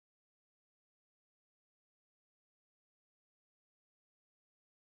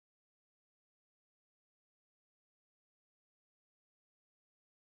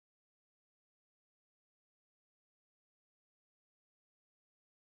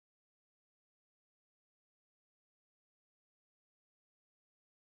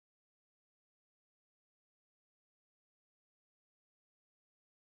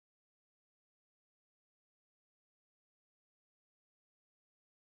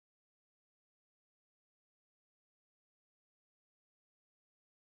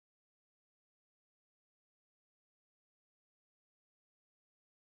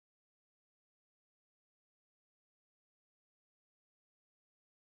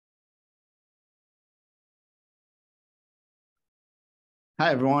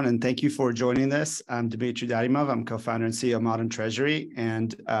Hi, everyone, and thank you for joining this. I'm Dmitry Dadimov. I'm co-founder and CEO of Modern Treasury,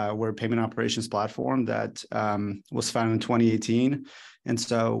 and we're a payment operations platform that was founded in 2018. And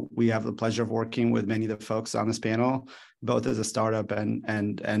so we have the pleasure of working with many of the folks on this panel, both as a startup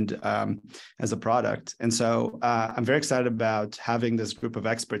and as a product. And so I'm very excited about having this group of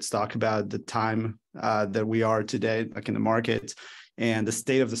experts talk about the time that we are today, like in the market, and the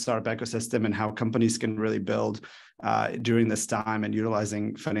state of the startup ecosystem and how companies can really build during this time and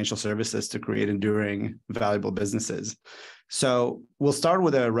utilizing financial services to create enduring, valuable businesses. So we'll start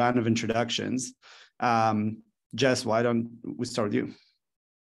with a round of introductions. Jess, why don't we start with you?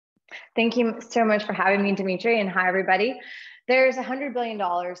 Thank you so much for having me, Dimitri, and hi, everybody. There's $100 billion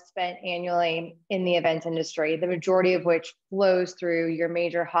spent annually in the events industry, the majority of which flows through your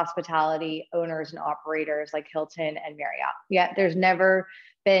major hospitality owners and operators like Hilton and Marriott. Yet there's never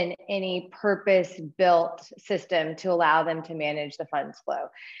been any purpose-built system to allow them to manage the funds flow.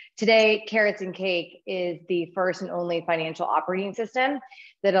 Today, Carats Cake is the first and only financial operating system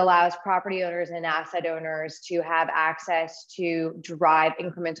that allows property owners and asset owners to have access to drive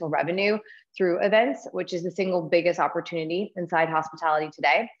incremental revenue through events, which is the single biggest opportunity inside hospitality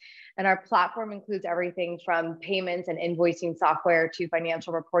today. And our platform includes everything from payments and invoicing software to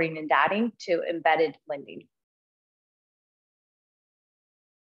financial reporting and dating to embedded lending.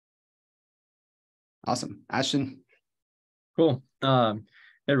 Awesome. Ashton? Cool. Hey,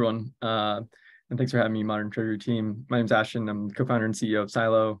 everyone. And thanks for having me, Modern Treasury team. My name's Ashton. I'm co-founder and CEO of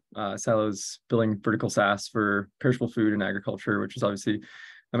Silo. Silo's building vertical SaaS for perishable food and agriculture, which is obviously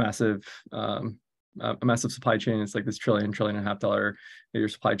a massive supply chain. It's like this $1.5 trillion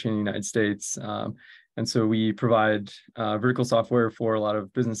supply chain in the United States. And so we provide vertical software for a lot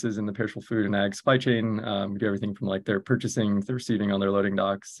of businesses in the perishable food and ag supply chain. We do everything from like their purchasing, their receiving on their loading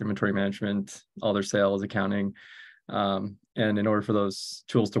docks, inventory management, all their sales, accounting. And in order for those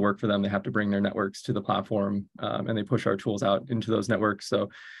tools to work for them, they have to bring their networks to the platform, and they push our tools out into those networks. So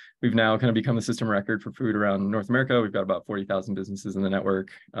we've now kind of become the system record for food around North America. We've got about 40,000 businesses in the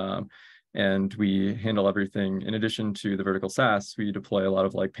network. And we handle everything. In addition to the vertical SaaS, we deploy a lot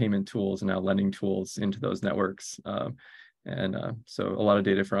of like payment tools and now lending tools into those networks. So a lot of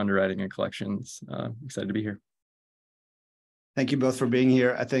data for underwriting and collections. Excited to be here. Thank you both for being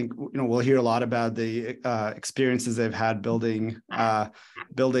here. I think we'll hear a lot about the experiences they've had building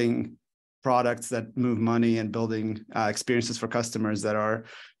products that move money and building experiences for customers that are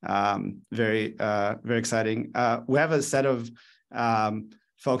very exciting. We have a set of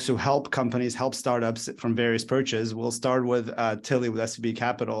folks who help companies, help startups from various perches. We'll start with Tilly with SVB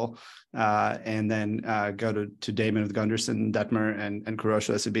Capital, and then go to Damon with Gunderson Dettmer and Carats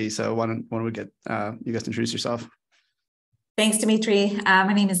with SVB. So why don't we get you guys to introduce yourself? Thanks, Dimitri.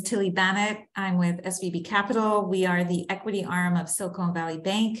 My name is Tilly Bannett. I'm with SVB Capital. We are the equity arm of Silicon Valley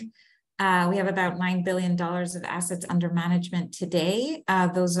Bank. We have about $9 billion of assets under management today.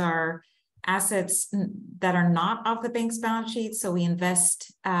 Those are assets that are not off the bank's balance sheet. So we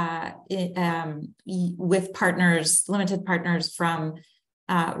invest with partners, limited partners from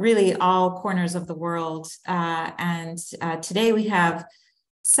really all corners of the world. And today we have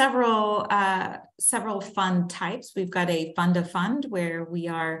several fund types. We've got a fund of fund where we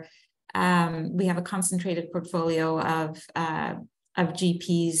have a concentrated portfolio of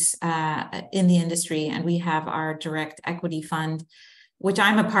GPs in the industry, and we have our direct equity fund, which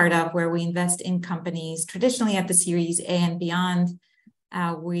I'm a part of, where we invest in companies traditionally at the Series A and beyond.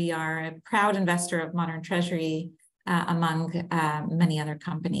 We are a proud investor of Modern Treasury among many other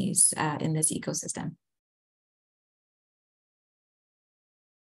companies in this ecosystem.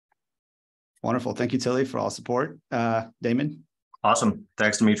 Wonderful. Thank you, Tilly, for all support. Damon? Awesome.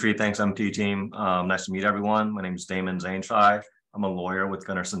 Thanks, Dimitri. Thanks, MT team. Nice to meet everyone. My name is Damon Zainshai. I'm a lawyer with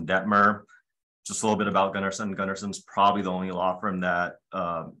Gunderson Dettmer. Just a little bit about Gunderson. Gunderson's probably the only law firm that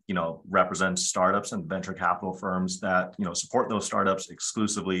represents startups and venture capital firms that support those startups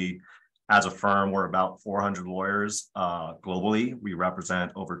exclusively. As a firm, we're about 400 lawyers globally. We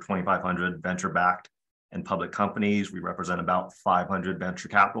represent over 2,500 venture-backed and public companies. We represent about 500 venture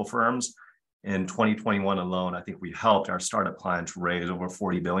capital firms. In 2021 alone, I think we helped our startup clients raise over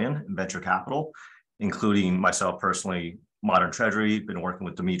 $40 billion in venture capital, including myself personally. Modern Treasury, been working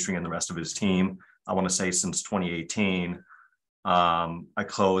with Dimitri and the rest of his team, I want to say since 2018. I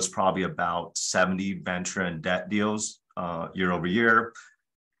closed probably about 70 venture and debt deals year over year.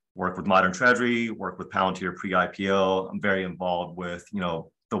 Work with Modern Treasury, work with Palantir pre-IPO. I'm very involved with, the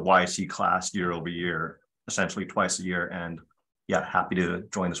YC class year over year, essentially twice a year. And yeah, happy to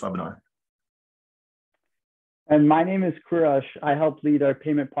join this webinar. And my name is Carats. I help lead our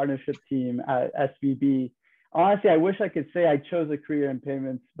payment partnership team at SVB. honestly, I wish I could say I chose a career in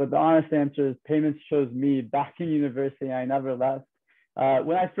payments, but the honest answer is payments chose me back in university. I never left.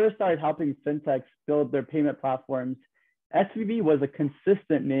 When I first started helping fintechs build their payment platforms, SVB was a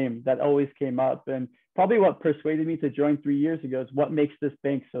consistent name that always came up. And probably what persuaded me to join 3 years ago is what makes this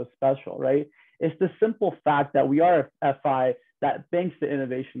bank so special, right? It's the simple fact that we are a FI that banks the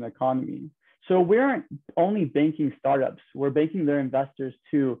innovation economy. So we aren't only banking startups, we're banking their investors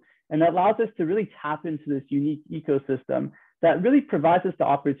too. And that allows us to really tap into this unique ecosystem that really provides us the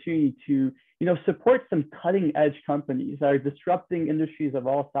opportunity to, support some cutting edge companies that are disrupting industries of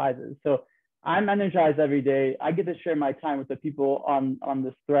all sizes. So I'm energized every day. I get to share my time with the people on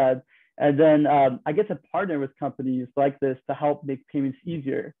this thread. And then I get to partner with companies like this to help make payments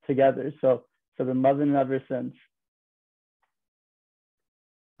easier together. So been loving it ever since.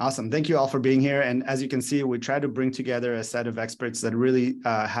 Awesome. Thank you all for being here. And as you can see, we try to bring together a set of experts that really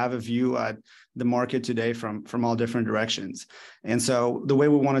have a view at the market today from all different directions. And so the way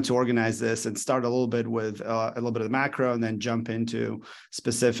we wanted to organize this and start a little bit with a little bit of the macro and then jump into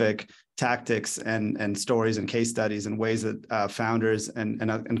specific tactics and stories and case studies and ways that founders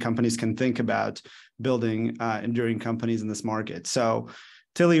and companies can think about building enduring companies in this market. So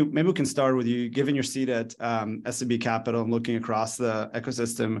Tilly, maybe we can start with you. Given your seat at SVB Capital and looking across the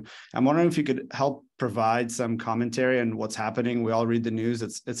ecosystem, I'm wondering if you could help provide some commentary on what's happening. We all read the news.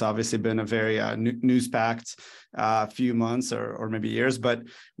 It's obviously been a very news-packed few months or maybe years, but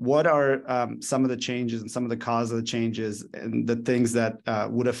what are some of the changes and some of the causes of the changes and the things that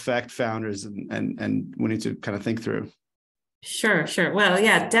would affect founders and we need to kind of think through? Sure. Well,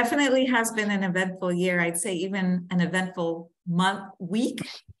 yeah, definitely has been an eventful year. I'd say even an eventful month, week,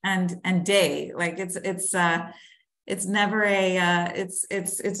 and day. Like it's never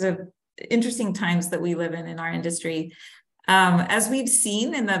it's a interesting times that we live in our industry. As we've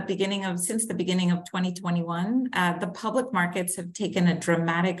seen since the beginning of 2021, the public markets have taken a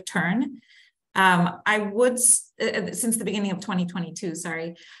dramatic turn. Since the beginning of 2022,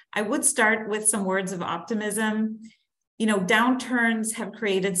 I would start with some words of optimism. Downturns have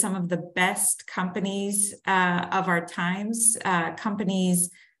created some of the best companies of our times, companies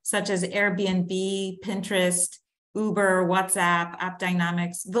such as Airbnb, Pinterest, Uber, WhatsApp,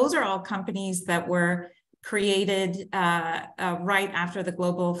 AppDynamics. Those are all companies that were created right after the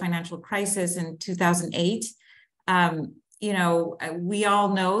global financial crisis in 2008. We all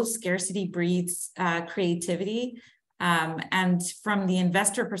know scarcity breeds creativity. And from the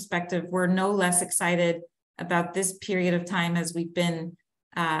investor perspective, we're no less excited about this period of time as we've been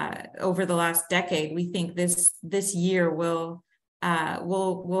over the last decade. We think this year will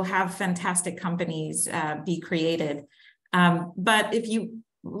have fantastic companies be created. But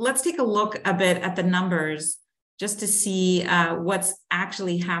let's take a look a bit at the numbers just to see what's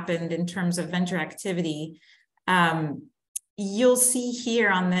actually happened in terms of venture activity. You'll see here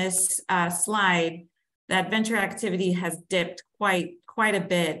on this slide that venture activity has dipped quite a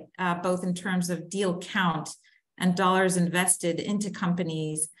bit, both in terms of deal count and dollars invested into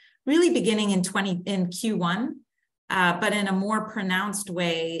companies, really beginning in Q1, but in a more pronounced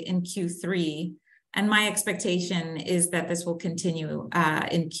way in Q3. And my expectation is that this will continue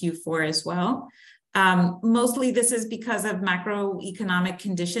in Q4 as well. Mostly this is because of macroeconomic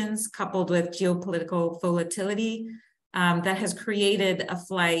conditions coupled with geopolitical volatility that has created a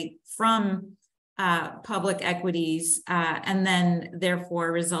flight from public equities and then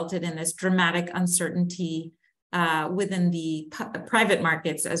therefore resulted in this dramatic uncertainty within the private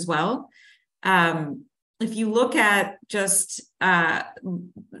markets as well. If you look at just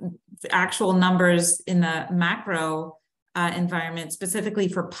actual numbers in the macro environment, specifically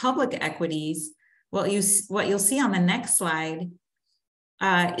for public equities, what you'll see on the next slide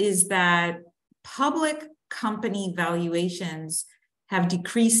is that public company valuations have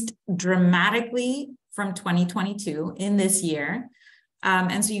decreased dramatically from 2022 in this year.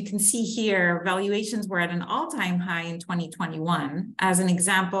 And so you can see here, valuations were at an all-time high in 2021. As an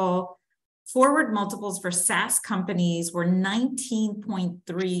example, forward multiples for SaaS companies were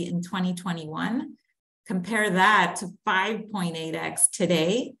 19.3 in 2021. Compare that to 5.8x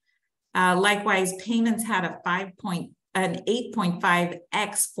today. Likewise, payments had an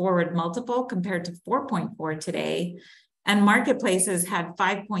 8.5x forward multiple compared to 4.4 today. And marketplaces had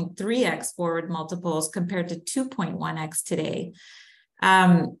 5.3x forward multiples compared to 2.1x today.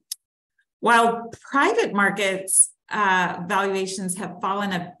 While private markets valuations have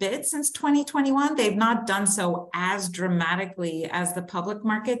fallen a bit since 2021, they've not done so as dramatically as the public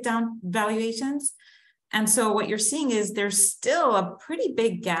market down valuations. And so what you're seeing is there's still a pretty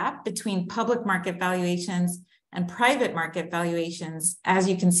big gap between public market valuations and private market valuations, as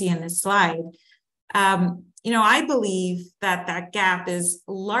you can see in this slide. I believe that that gap is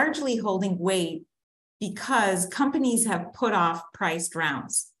largely holding weight because companies have put off priced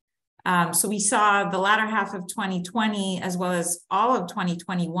rounds. So we saw the latter half of 2020, as well as all of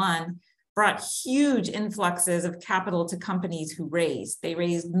 2021, brought huge influxes of capital to companies who raised. They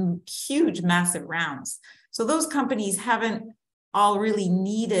raised huge, massive rounds. So those companies haven't all really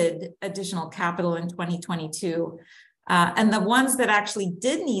needed additional capital in 2022. And the ones that actually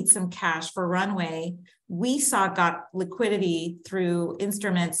did need some cash for runway, we saw got liquidity through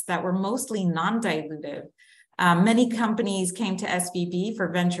instruments that were mostly non-dilutive. Many companies came to SVB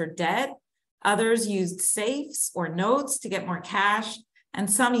for venture debt. Others used safes or notes to get more cash. And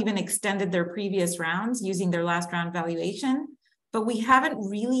some even extended their previous rounds using their last round valuation. But we haven't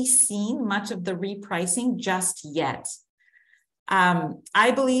really seen much of the repricing just yet.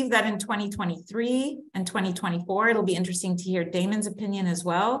 I believe that in 2023 and 2024, it'll be interesting to hear Damon's opinion as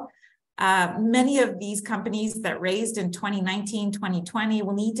well. Many of these companies that raised in 2019, 2020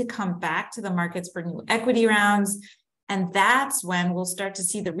 will need to come back to the markets for new equity rounds. And that's when we'll start to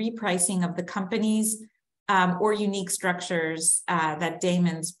see the repricing of the companies or unique structures that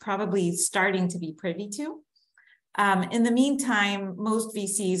Damon's probably starting to be privy to. In the meantime, most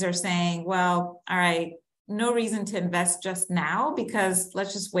VCs are saying, well, all right, no reason to invest just now because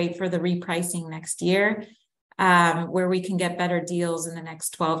let's just wait for the repricing next year where we can get better deals in the next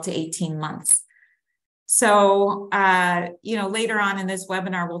 12 to 18 months. So, later on in this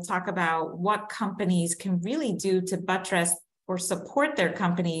webinar, we'll talk about what companies can really do to buttress or support their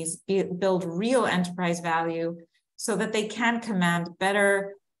companies, build real enterprise value so that they can command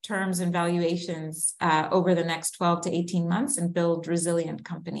better terms and valuations over the next 12 to 18 months and build resilient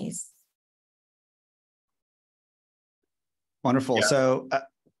companies. Wonderful. Yeah. So,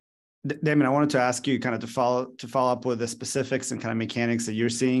 Damon, I wanted to ask you kind of to follow up with the specifics and kind of mechanics that you're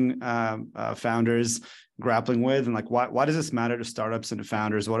seeing founders grappling with, and like why does this matter to startups and to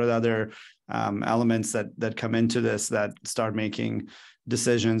founders? What are the other elements that come into this that start making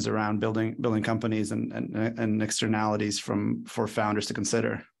decisions around building companies and externalities for founders to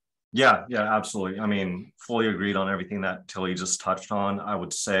consider? Yeah, absolutely. I mean, fully agreed on everything that Tilly just touched on. I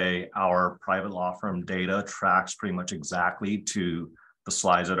would say our private law firm data tracks pretty much exactly to the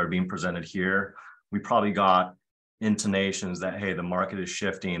slides that are being presented here. We probably got intonations that, hey, the market is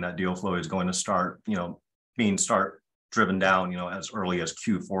shifting, that deal flow is going to start, being driven down, as early as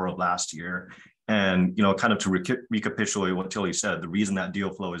Q4 of last year. And, kind of to recapitulate what Tilly said, the reason that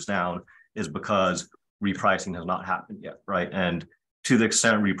deal flow is down is because repricing has not happened yet, right? And to the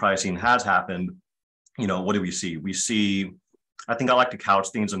extent repricing has happened, what do we see? We see, I think I like to couch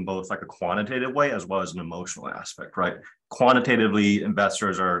things in both like a quantitative way as well as an emotional aspect, right? Quantitatively,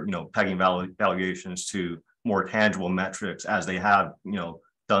 investors are, pegging valuations to more tangible metrics as they have,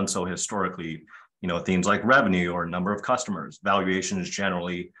 done so historically, things like revenue or number of customers. Valuations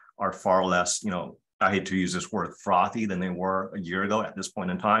generally are far less, I hate to use this word, frothy than they were a year ago at this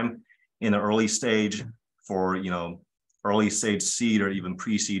point in time. In the early stage for, early stage seed or even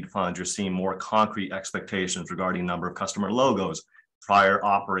pre-seed funds, you're seeing more concrete expectations regarding number of customer logos, prior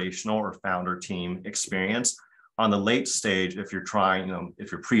operational or founder team experience. On the late stage, if you're trying,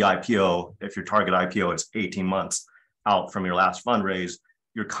 if you're pre-IPO, if your target IPO is 18 months out from your last fundraise,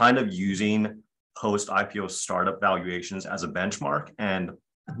 you're kind of using post-IPO startup valuations as a benchmark. And,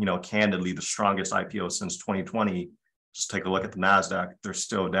 candidly, the strongest IPO since 2020, just take a look at the NASDAQ, they're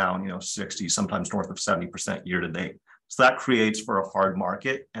still down, 60, sometimes north of 70% year to date. So that creates for a hard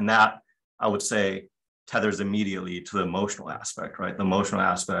market. And that, I would say, tethers immediately to the emotional aspect, right? The emotional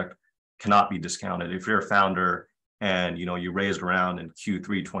aspect cannot be discounted. If you're a founder and, you raised around in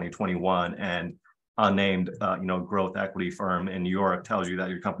Q3 2021 and unnamed, growth equity firm in New York tells you that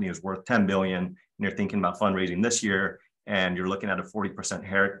your company is worth 10 billion and you're thinking about fundraising this year and you're looking at a 40%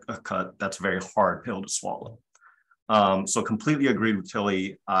 haircut, that's a very hard pill to swallow. So completely agreed with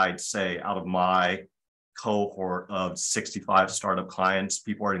Tilly. I'd say out of my cohort of 65 startup clients,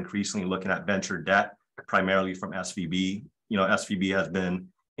 people are increasingly looking at venture debt, primarily from SVB. SVB has been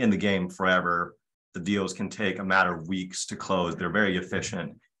in the game forever. The deals can take a matter of weeks to close. They're very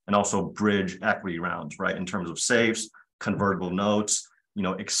efficient, and also bridge equity rounds, right? In terms of safes, convertible notes,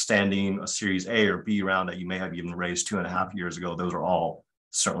 extending a series A or B round that you may have even raised 2.5 years ago. Those are all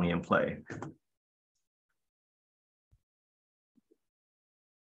certainly in play.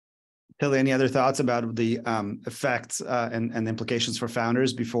 Tilly, any other thoughts about the effects and the implications for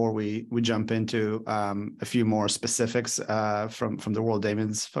founders before we jump into a few more specifics from the world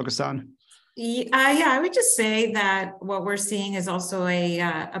Damon's focused on? I would just say that what we're seeing is also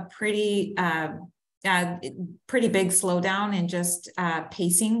a pretty pretty big slowdown in just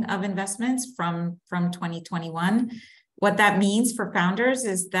pacing of investments from 2021. What that means for founders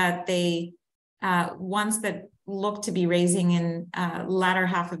is that they, ones that look to be raising in latter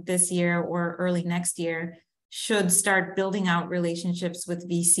half of this year or early next year, should start building out relationships with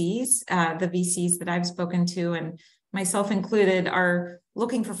VCs. The VCs that I've spoken to, and myself included, are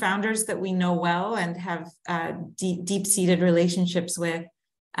looking for founders that we know well and have deep-seated relationships with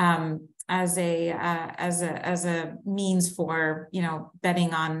as a means for, you know,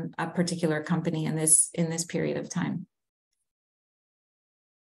 betting on a particular company in this period of time.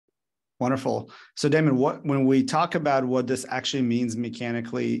 Wonderful. So Damon, when we talk about what this actually means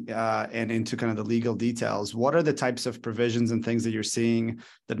mechanically and into kind of the legal details, what are the types of provisions and things that you're seeing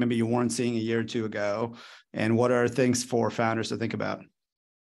that maybe you weren't seeing a year or two ago? And what are things for founders to think about?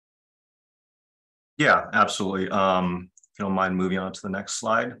 Yeah, absolutely. If you don't mind moving on to the next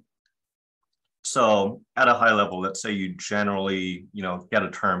slide. So at a high level, let's say you generally, you know, get a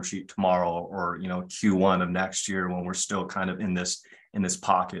term sheet tomorrow or, you know, Q1 of next year when we're still kind of in this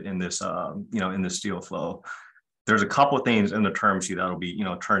pocket, in this, you know, in this deal flow. There's a couple of things in the term sheet that'll be, you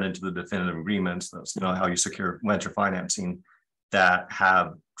know, turned into the definitive agreements. That's, you know, how you secure venture financing, that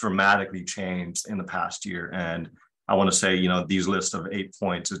have dramatically changed in the past year. And I want to say, you know, these lists of 8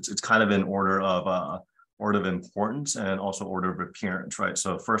 points, it's kind of in order of importance and also order of appearance, right?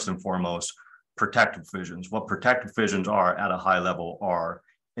 So first and foremost, protective provisions. What protective provisions are at a high level are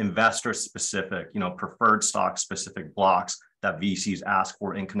investor specific, you know, preferred stock specific blocks that VCs ask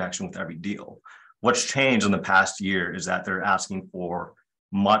for in connection with every deal. What's changed in the past year is that they're asking for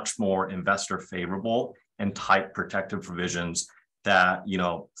much more investor favorable and tight protective provisions that, you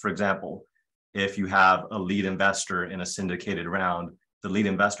know, for example, if you have a lead investor in a syndicated round, the lead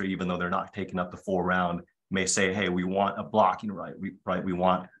investor, even though they're not taking up the full round, may say, hey, we want a blocking right. We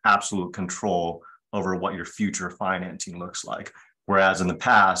want absolute control over what your future financing looks like. Whereas in the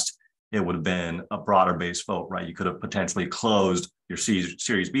past, it would have been a broader base vote, right? You could have potentially closed your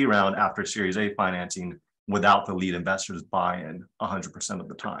Series B round after Series A financing without the lead investors buy-in 100% of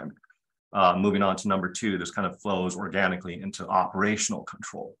the time. Moving on to number 2, this kind of flows organically into operational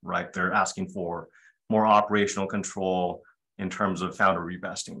control, right? They're asking for more operational control in terms of founder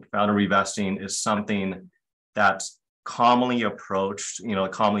revesting. Founder revesting is something that's commonly approached, you know,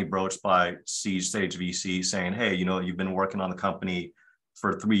 commonly broached by seed stage VC saying, hey, you know, you've been working on the company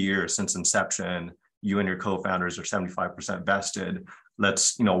for 3 years since inception. You and your co-founders are 75% vested.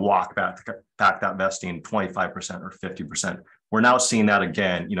 Let's, you know, walk back that vesting 25% or 50%. We're now seeing that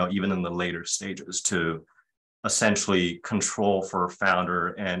again, you know, even in the later stages, to essentially control for founder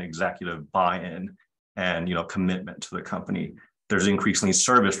and executive buy-in and, you know, commitment to the company. There's increasingly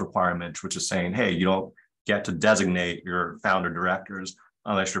service requirements, which is saying, hey, you don't get to designate your founder directors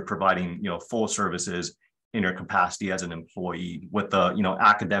unless you're providing, you know, full services in your capacity as an employee. With the, you know,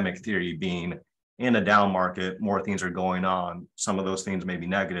 academic theory being in a down market, more things are going on. Some of those things may be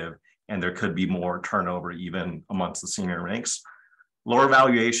negative, and there could be more turnover even amongst the senior ranks. Lower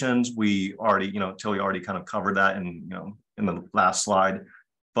valuations, we already, you know, Tilly already kind of covered that in, you know, in the last slide.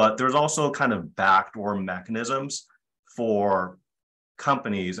 But there's also kind of backdoor mechanisms for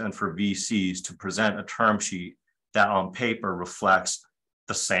companies and for VCs to present a term sheet that on paper reflects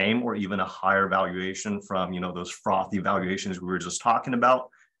the same or even a higher valuation from, you know, those frothy valuations we were just talking about,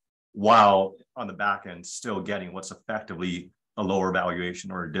 while on the back end still getting what's effectively a lower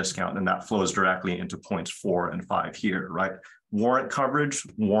valuation or a discount. And that flows directly into points 4 and 5 here, right? Warrant coverage.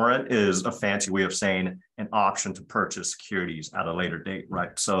 Warrant is a fancy way of saying an option to purchase securities at a later date,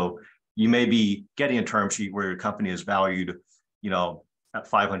 right? So you may be getting a term sheet where your company is valued, you know, at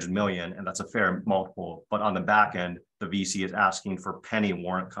 500 million, and that's a fair multiple. But on the back end, the VC is asking for penny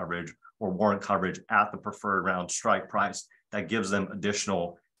warrant coverage or warrant coverage at the preferred round strike price that gives them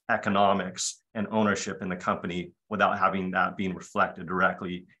additional economics and ownership in the company without having that being reflected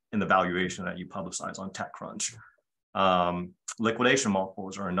directly in the valuation that you publicize on TechCrunch. Liquidation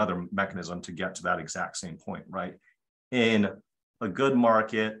multiples are another mechanism to get to that exact same point, right? In a good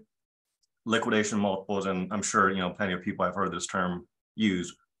market, liquidation multiples, and I'm sure, you know, plenty of people have heard this term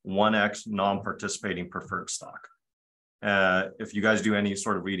use, 1x non-participating preferred stock. If you guys do any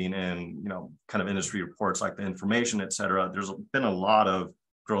sort of reading in, you know, kind of industry reports like The Information, et cetera, there's been a lot of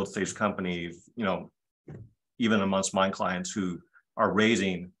growth stage companies, you know, even amongst my clients, who are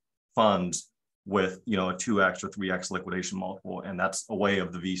raising funds with, you know, a 2x or 3x liquidation multiple. And that's a way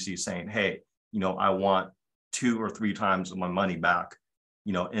of the VC saying, hey, you know, I want 2 or 3 times of my money back,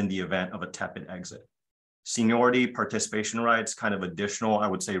 you know, in the event of a tepid exit. Seniority, participation rights, kind of additional, I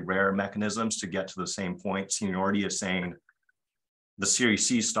would say, rare mechanisms to get to the same point. Seniority is saying the Series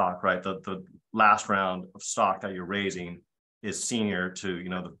C stock, right? The last round of stock that you're raising is senior to, you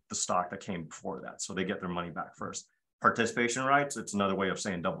know, the stock that came before that. So they get their money back first. Participation rights, it's another way of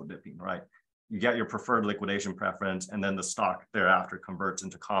saying double dipping, right? You get your preferred liquidation preference, and then the stock thereafter converts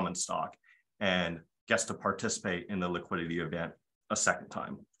into common stock and gets to participate in the liquidity event a second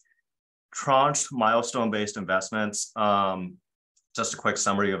time. Tranched milestone-based investments, just a quick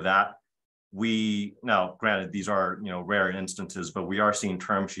summary of that. Now, granted, these are, you know, rare instances, but we are seeing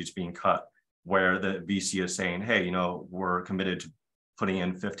term sheets being cut where the VC is saying, hey, you know, we're committed to putting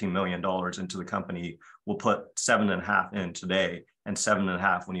in $15 million into the company. We'll put 7.5 in today, and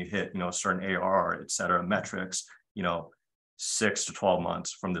 7.5 when you hit, you know, a certain ARR, et cetera, metrics, you know, 6 to 12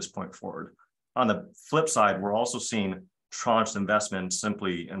 months from this point forward. On the flip side, we're also seeing tranched investments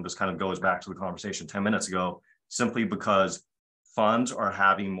simply, and this kind of goes back to the conversation 10 minutes ago, simply because funds are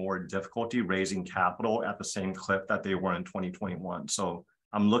having more difficulty raising capital at the same clip that they were in 2021. So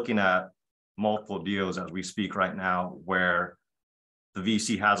I'm looking at multiple deals as we speak right now where the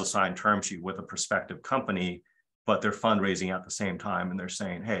VC has a signed term sheet with a prospective company, but they're fundraising at the same time. And they're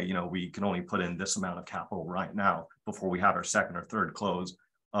saying, hey, you know, we can only put in this amount of capital right now before we have our second or third close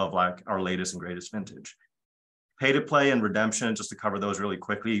of like our latest and greatest vintage. Pay to play and redemption, just to cover those really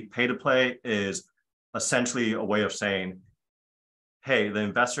quickly. Pay to play is essentially a way of saying, hey, the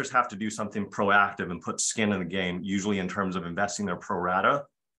investors have to do something proactive and put skin in the game, usually in terms of investing their pro rata,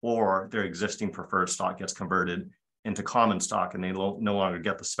 or their existing preferred stock gets converted into common stock and they no longer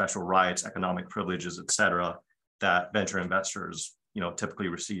get the special rights, economic privileges, et cetera, that venture investors, you know, typically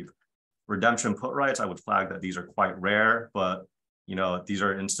receive. Redemption put rights, I would flag that these are quite rare, but, you know, these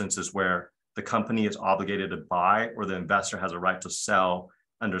are instances where the company is obligated to buy or the investor has a right to sell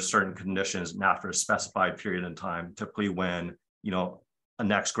under certain conditions and after a specified period in time, typically when, you know, a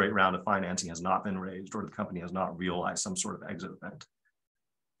next great round of financing has not been raised or the company has not realized some sort of exit event.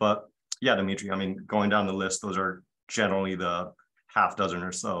 But yeah, Dimitri, I mean, going down the list, those are generally the half dozen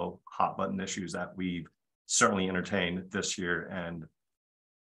or so hot button issues that we've certainly entertained this year and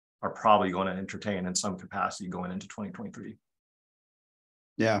are probably going to entertain in some capacity going into 2023.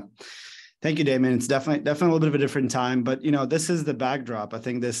 Yeah. Thank you, Damon. It's definitely a little bit of a different time, but you know, this is the backdrop. I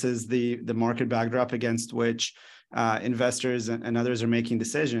think this is the market backdrop against which investors and others are making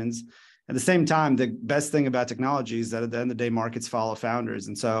decisions. At the same time, the best thing about technology is that at the end of the day, markets follow founders.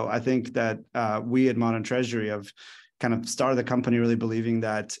 And so I think that we at Modern Treasury have kind of started the company really believing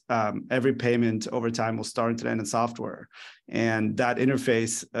that every payment over time will start and end in software. And that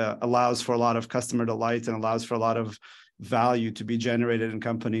interface allows for a lot of customer delight and allows for a lot of value to be generated in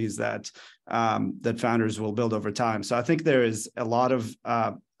companies that that founders will build over time. So I think there is a lot of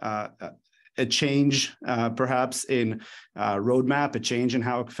a change, perhaps in roadmap, a change in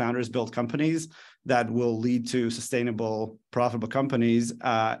how founders build companies that will lead to sustainable, profitable companies.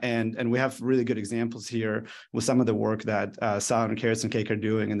 And we have really good examples here with some of the work that Silo and Carats Cake are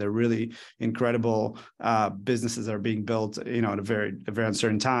doing, and they're really incredible businesses that are being built, you know, at a very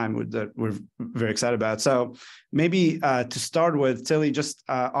uncertain time that we're very excited about. So maybe to start with, Tilly, just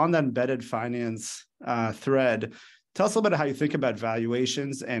on that embedded finance thread, tell us a little bit how you think about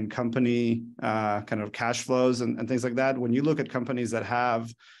valuations and company kind of cash flows and things like that. When you look at companies that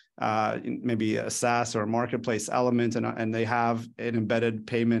have maybe a SaaS or a marketplace element and they have an embedded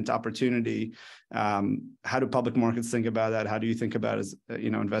payment opportunity, how do public markets think about that? How do you think about as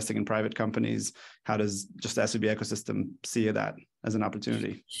investing in private companies? How does just the SVB ecosystem see that as an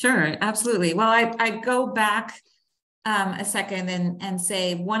opportunity? Sure, absolutely. Well, I go back a second and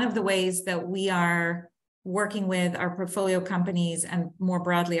say one of the ways that we are working with our portfolio companies and more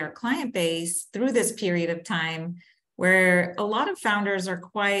broadly our client base through this period of time where a lot of founders are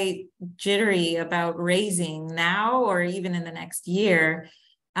quite jittery about raising now or even in the next year.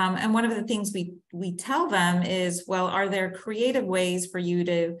 And one of the things we tell them is, well, are there creative ways for you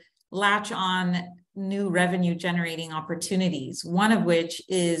to latch on new revenue generating opportunities? One of which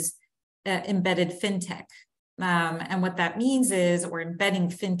is embedded fintech. And what that means is we're embedding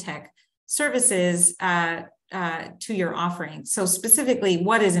fintech services to your offering. So specifically,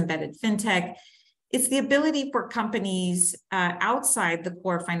 what is embedded fintech? It's the ability for companies outside the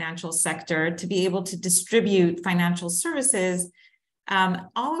core financial sector to be able to distribute financial services.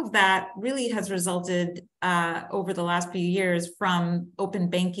 All of that really has resulted over the last few years from open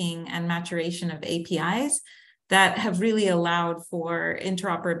banking and maturation of APIs that have really allowed for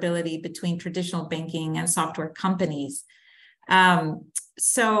interoperability between traditional banking and software companies.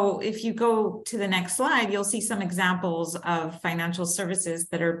 So if you go to the next slide, you'll see some examples of financial services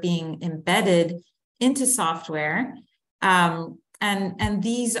that are being embedded into software. And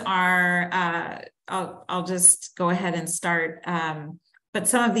these are I'll just go ahead and start. But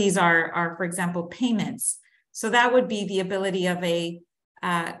some of these are, for example, payments. So that would be the ability of a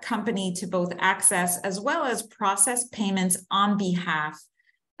company to both access as well as process payments on behalf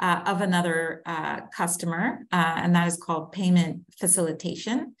of another customer, and that is called payment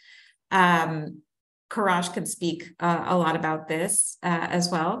facilitation. Carats can speak a lot about this as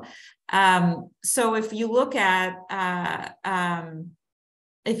well. So if you look at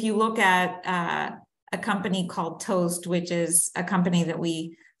a company called Toast, which is a company that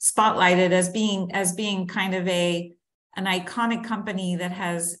we spotlighted as being kind of an iconic company that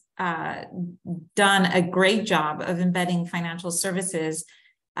has done a great job of embedding financial services.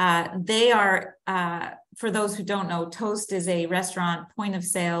 They are, for those who don't know, Toast is a restaurant point of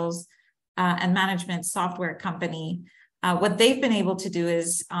sales and management software company. What they've been able to do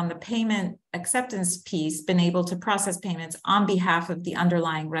is, on the payment acceptance piece, been able to process payments on behalf of the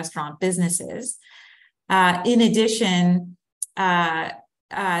underlying restaurant businesses. In addition,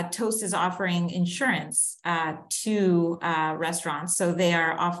 Toast is offering insurance to restaurants. So they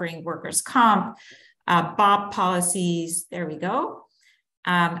are offering workers' comp, BOP policies, there we go,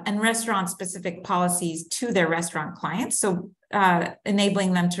 and restaurant-specific policies to their restaurant clients. So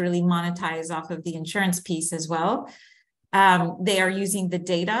enabling them to really monetize off of the insurance piece as well. They are using the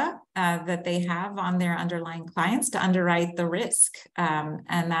data that they have on their underlying clients to underwrite the risk.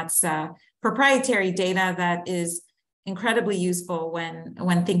 And that's proprietary data that is incredibly useful when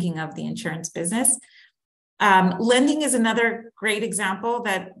thinking of the insurance business. Lending is another great example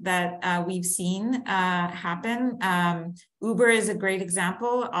that we've seen happen. Uber is a great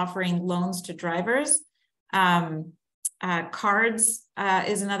example, offering loans to drivers. Cards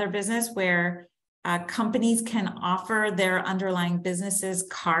is another business where companies can offer their underlying businesses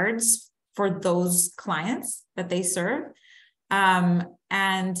cards for those clients that they serve. And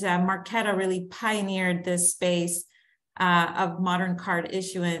Marqeta really pioneered this space of modern card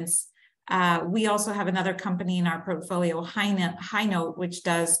issuance. We also have another company in our portfolio, High Note, which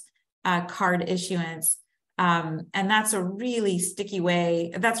does card issuance. And that's a really sticky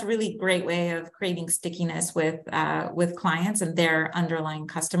way, that's a really great way of creating stickiness with clients and their underlying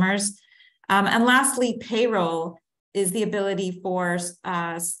customers. And lastly, payroll is the ability for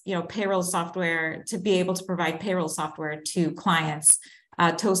payroll software to be able to provide payroll software to clients.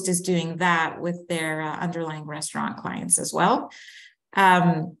 Toast is doing that with their underlying restaurant clients as well.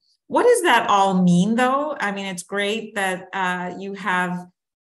 What does that all mean, though? I mean, it's great that you have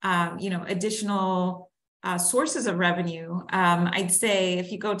additional sources of revenue. I'd say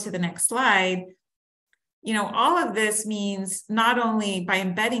if you go to the next slide, all of this means not only by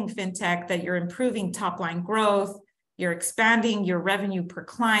embedding fintech that you're improving top line growth, you're expanding your revenue per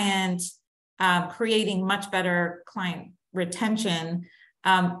client, creating much better client retention.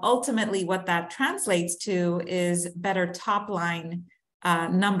 Ultimately, what that translates to is better top line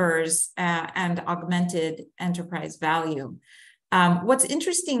numbers and augmented enterprise value. What's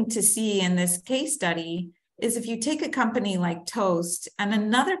interesting to see in this case study is if you take a company like Toast and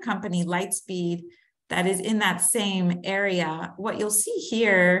another company, Lightspeed, that is in that same area, what you'll see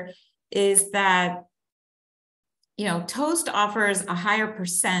here is that Toast offers a higher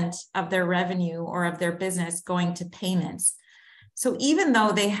percent of their revenue or of their business going to payments. So even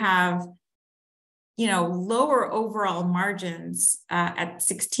though they have lower overall margins at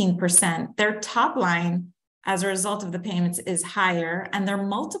 16%, their top line as a result of the payments is higher and their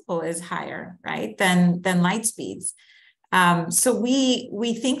multiple is higher, right, than Lightspeed's. So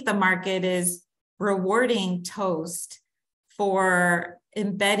we think the market is rewarding Toast for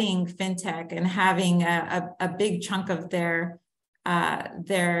embedding fintech and having a big chunk of their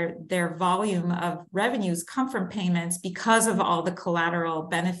volume of revenues come from payments because of all the collateral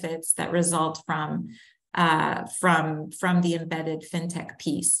benefits that result from the embedded fintech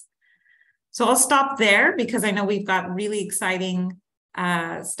piece. So I'll stop there because I know we've got really exciting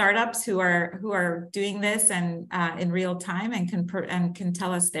startups who are doing this and in real time and can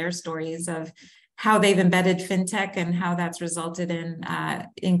tell us their stories of how they've embedded fintech and how that's resulted in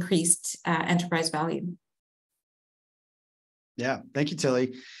increased enterprise value. Yeah, thank you,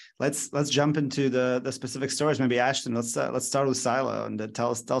 Tilly. Let's jump into the specific stories. Maybe Ashton, let's start with Silo and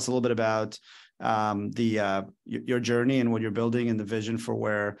tell us a little bit about your journey and what you're building and the vision for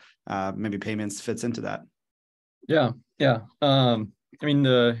where maybe payments fits into that. Yeah. I mean,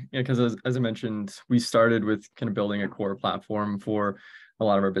 because as I mentioned, we started with kind of building a core platform for a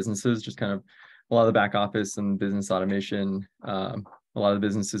lot of our businesses, just kind of a lot of the back office and business automation. A lot of the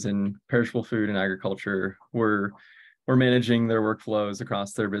businesses in perishable food and agriculture were managing their workflows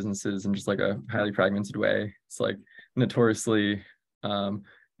across their businesses in just like a highly fragmented way. It's like notoriously,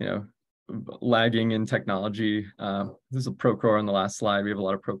 lagging in technology. This is a Procore on the last slide. We have a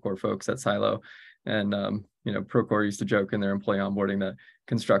lot of Procore folks at Silo, and Procore used to joke in their employee onboarding that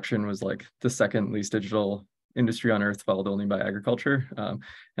construction was like the second least digital industry on earth, followed only by agriculture.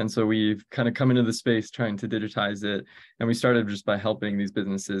 And so we've kind of come into the space trying to digitize it. And we started just by helping these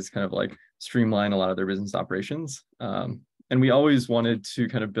businesses kind of like streamline a lot of their business operations. And we always wanted to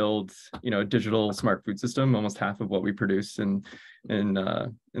kind of build, a digital smart food system. Almost half of what we produce in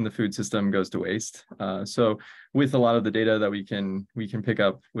the food system goes to waste. So with a lot of the data that we can pick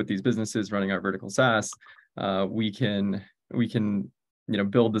up with these businesses running our vertical SaaS, we can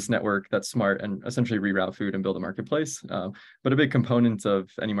build this network that's smart and essentially reroute food and build a marketplace. But a big component of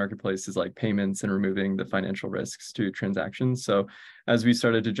any marketplace is like payments and removing the financial risks to transactions. So as we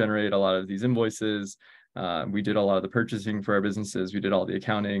started to generate a lot of these invoices, we did a lot of the purchasing for our businesses. We did all the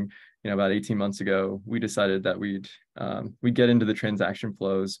accounting. About 18 months ago, we decided that we'd get into the transaction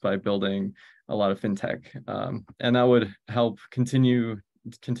flows by building a lot of fintech, and that would help continue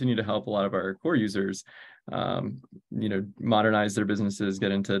to help a lot of our core users modernize their businesses,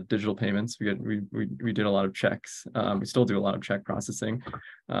 get into digital payments. We did a lot of checks. We still do a lot of check processing,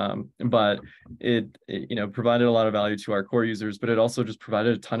 but it provided a lot of value to our core users, but it also just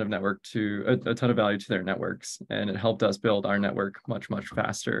provided a ton of value to their networks, and it helped us build our network much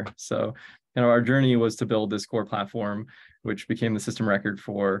faster. So our journey was to build this core platform, which became the system record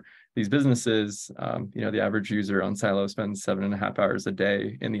for these businesses. The average user on Silo spends 7.5 hours a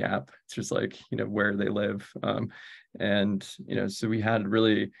day in the app. It's just like, where they live. So we had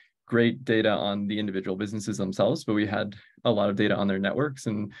really great data on the individual businesses themselves, but we had a lot of data on their networks,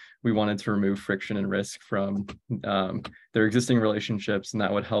 and we wanted to remove friction and risk from their existing relationships. And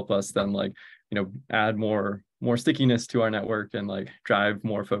that would help us then add more stickiness to our network and drive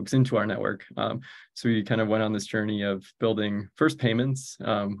more folks into our network. So we kind of went on this journey of building first payments.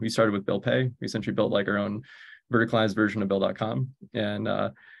 We started with bill pay. We essentially built our own verticalized version of bill.com. And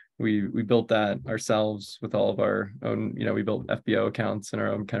we built that ourselves with all of our own, we built FBO accounts and our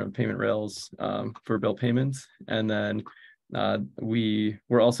own kind of payment rails for bill payments. And then we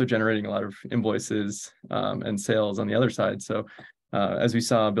were also generating a lot of invoices and sales on the other side. So as we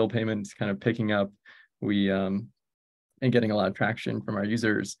saw bill payments kind of picking up, and getting a lot of traction from our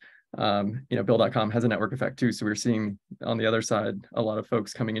users, bill.com has a network effect too. So we're seeing on the other side, a lot of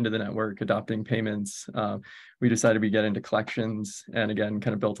folks coming into the network, adopting payments. We decided we get into collections, and again,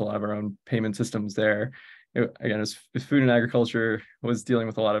 kind of built a lot of our own payment systems there. As food and agriculture was dealing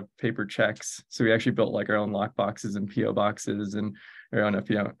with a lot of paper checks. So we actually built our own lock boxes and PO boxes and our own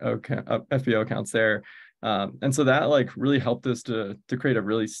FBO accounts there. And so that really helped us to create a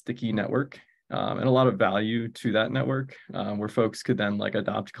really sticky network. And a lot of value to that network, where folks could then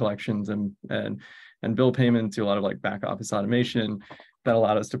adopt collections and bill payments, do a lot of back office automation that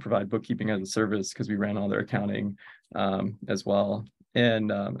allowed us to provide bookkeeping as a service because we ran all their accounting as well.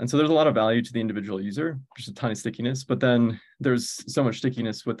 And so there's a lot of value to the individual user, just a ton of stickiness. But then there's so much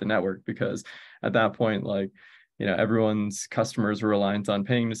stickiness with the network because at that point, everyone's customers were reliant on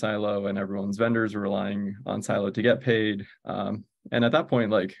paying to Silo, and everyone's vendors were relying on Silo to get paid. And at that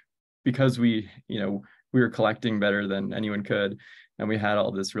point, because we were collecting better than anyone could, and we had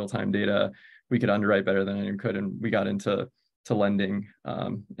all this real-time data, we could underwrite better than anyone could, and we got into lending.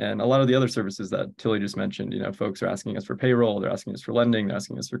 And a lot of the other services that Tilly just mentioned, folks are asking us for payroll, they're asking us for lending, they're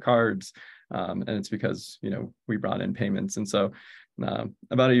asking us for cards, and it's because we brought in payments. And so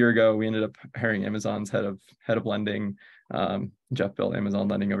about a year ago, we ended up hiring Amazon's head of lending. Jeff built Amazon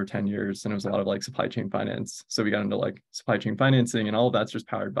lending over 10 years, and it was a lot of supply chain finance. So we got into supply chain financing, and all of that's just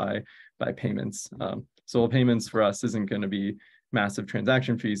powered by payments. So payments for us isn't going to be massive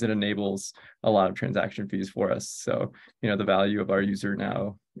transaction fees. It enables a lot of transaction fees for us. So, the value of our user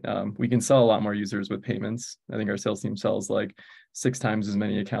now, we can sell a lot more users with payments. I think our sales team sells 6 times as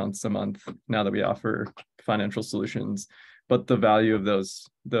many accounts a month now that we offer financial solutions. But the value of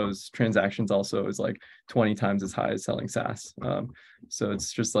those transactions also is 20 times as high as selling SaaS. So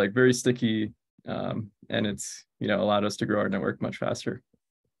it's just very sticky, and it's allowed us to grow our network much faster.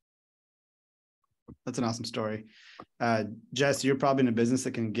 That's an awesome story. Jess, you're probably in a business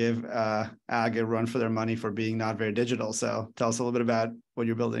that can give ag a run for their money for being not very digital. So tell us a little bit about what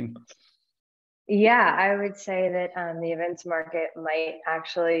you're building. Yeah, I would say that the events market might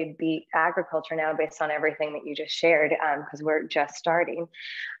actually beat agriculture now based on everything that you just shared, because we're just starting.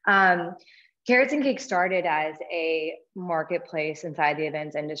 Carats Cake started as a marketplace inside the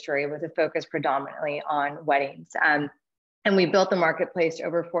events industry with a focus predominantly on weddings. And we built the marketplace to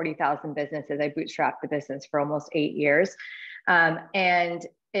over 40,000 businesses. I bootstrapped the business for almost 8 years. And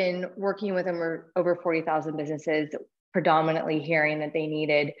in working with over 40,000 businesses, predominantly hearing that they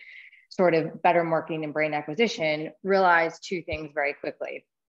needed sort of better marketing and brand acquisition, realized two things very quickly.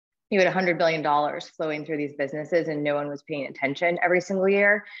 You had $100 billion flowing through these businesses and no one was paying attention every single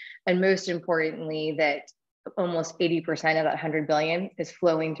year. And most importantly, that almost 80% of that 100 billion is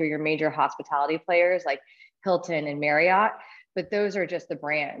flowing through your major hospitality players like Hilton and Marriott. But those are just the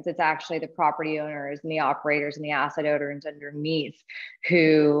brands. It's actually the property owners and the operators and the asset owners underneath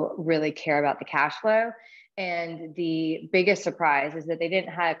who really care about the cash flow. And the biggest surprise is that they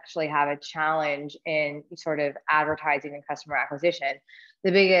didn't actually have a challenge in sort of advertising and customer acquisition.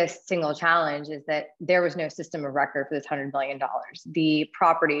 The biggest single challenge is that there was no system of record for this $100 billion. The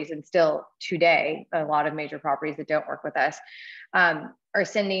properties, and still today, a lot of major properties that don't work with us are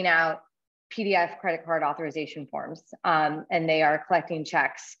sending out PDF credit card authorization forms, and they are collecting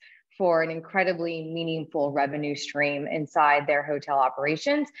checks for an incredibly meaningful revenue stream inside their hotel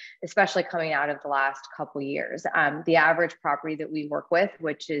operations, especially coming out of the last couple of years. The average property that we work with,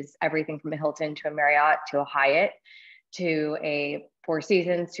 which is everything from a Hilton to a Marriott to a Hyatt to a Four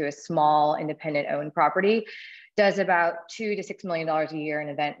Seasons to a small independent owned property, does about $2 to $6 million a year in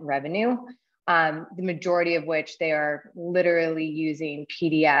event revenue. The majority of which they are literally using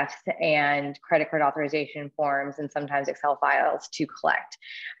PDFs and credit card authorization forms and sometimes Excel files to collect.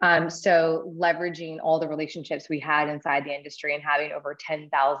 So leveraging all the relationships we had inside the industry and having over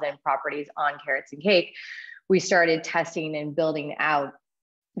 10,000 properties on Carats Cake, we started testing and building out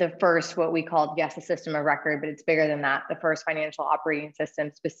the first, what we called, yes, a system of record, but it's bigger than that, the first financial operating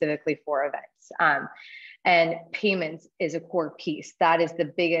system specifically for events. And payments is a core piece. That is the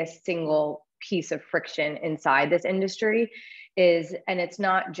biggest single piece of friction inside this industry and it's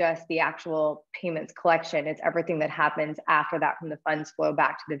not just the actual payments collection, it's everything that happens after that from the funds flow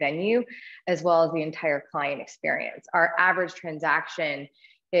back to the venue, as well as the entire client experience. Our average transaction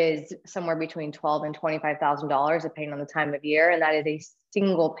is somewhere between $12,000 and $25,000, depending on the time of year. And that is a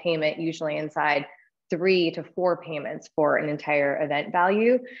single payment, usually inside 3 to 4 payments for an entire event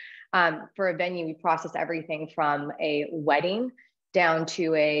value. For a venue, we process everything from a wedding down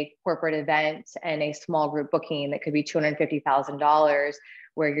to a corporate event and a small group booking that could be $250,000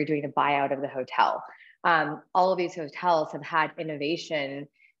 where you're doing a buyout of the hotel. All of these hotels have had innovation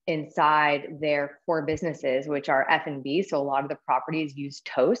inside their core businesses, which are F&B. So a lot of the properties use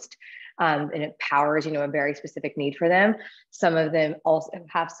Toast, and it powers, a very specific need for them. Some of them also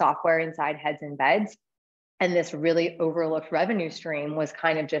have software inside heads and beds. And this really overlooked revenue stream was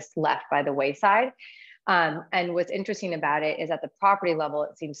kind of just left by the wayside. And what's interesting about it is at the property level,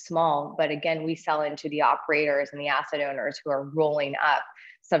 it seems small, but again, we sell into the operators and the asset owners who are rolling up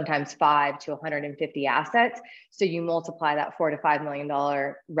sometimes 5 to 150 assets. So you multiply that $4 to $5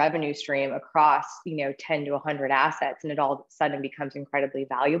 million revenue stream across, 10 to 100 assets, and it all of a sudden becomes incredibly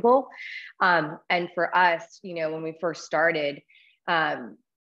valuable. And for us, when we first started, I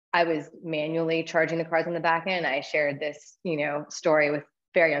was manually charging the cards on the back end. I shared this,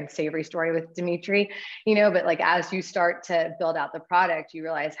 very unsavory story with Dimitri, but like as you start to build out the product, you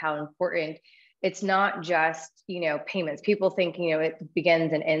realize how important it's not just, payments. People think, it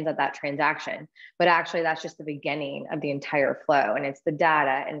begins and ends at that transaction, but actually that's just the beginning of the entire flow. And it's the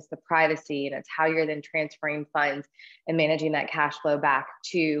data and it's the privacy and it's how you're then transferring funds and managing that cash flow back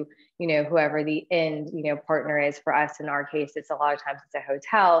to, whoever the end, partner is. For us, in our case, it's a lot of times it's a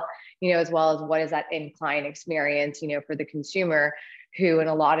hotel, as well as what is that end client experience, for the consumer, who in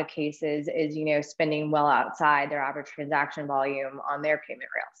a lot of cases is, spending well outside their average transaction volume on their payment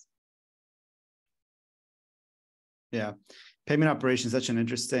rails. Yeah, payment operations, such an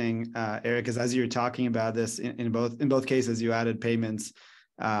interesting area, because as you're talking about this, in both cases, you added payments,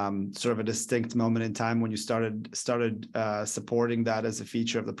 sort of a distinct moment in time when you started supporting that as a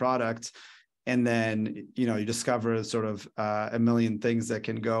feature of the product. And then, you discover sort of a million things that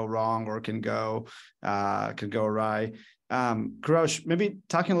can go wrong or can go awry. Karosh, maybe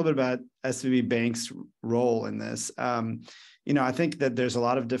talking a little bit about SVB Bank's role in this. I think that there's a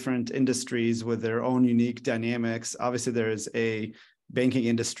lot of different industries with their own unique dynamics. Obviously, there is a banking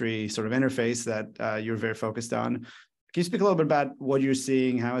industry sort of interface that you're very focused on. Can you speak a little bit about what you're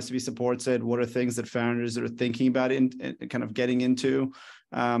seeing, how SVB supports it? What are things that founders are thinking about in kind of getting into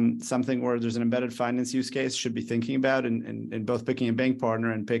something where there's an embedded finance use case should be thinking about in both picking a bank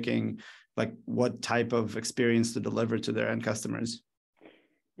partner and picking like what type of experience to deliver to their end customers?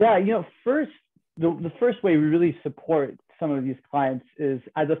 Yeah, first, the first way we really support some of these clients is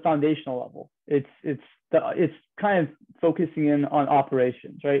at the foundational level. It's kind of focusing in on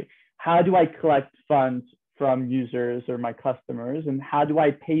operations, right? How do I collect funds from users or my customers, and how do I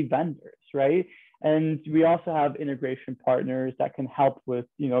pay vendors, right? And we also have integration partners that can help with,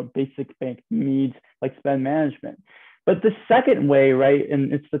 basic bank needs like spend management. But the second way, right,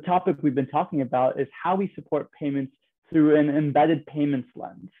 and it's the topic we've been talking about, is how we support payments through an embedded payments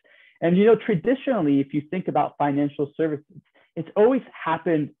lens. And, traditionally, if you think about financial services, it's always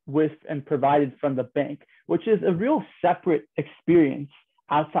happened with and provided from the bank, which is a real separate experience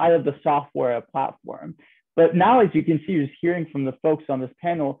outside of the software platform. But now, as you can see, just hearing from the folks on this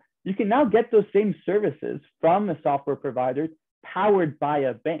panel, you can now get those same services from the software provider powered by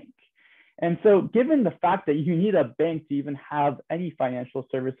a bank. And so given the fact that you need a bank to even have any financial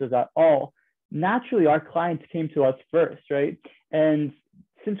services at all, naturally our clients came to us first, right? And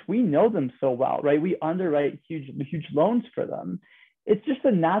since we know them so well, right, we underwrite huge loans for them. It's just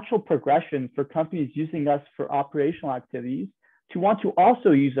a natural progression for companies using us for operational activities to want to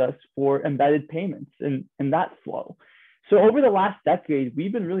also use us for embedded payments in that flow. So over the last decade,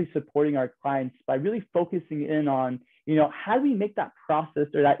 we've been really supporting our clients by really focusing in on, how do we make that process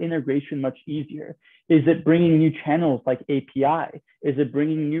or that integration much easier? Is it bringing new channels like API? Is it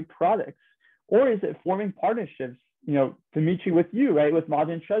bringing new products? Or is it forming partnerships, Dimitri, with you, right, with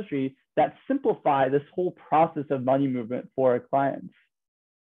Modern Treasury, that simplify this whole process of money movement for our clients?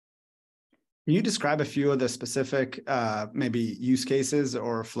 Can you describe a few of the specific maybe use cases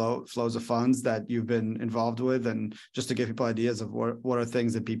or flows of funds that you've been involved with, and just to give people ideas of what are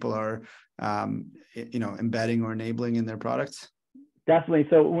things that people are embedding or enabling in their products? Definitely.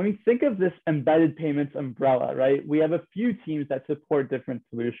 So when we think of this embedded payments umbrella, right, we have a few teams that support different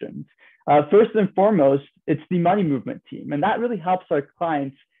solutions. First and foremost, it's the money movement team, and that really helps our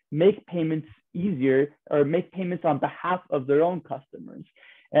clients make payments easier or make payments on behalf of their own customers.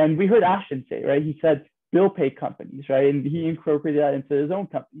 And we heard Ashton say, right, he said bill pay companies, right, and he incorporated that into his own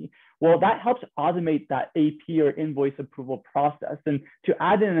company. Well, that helps automate that AP or invoice approval process. And to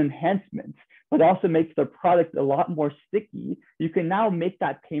add in enhancements, but also makes the product a lot more sticky, you can now make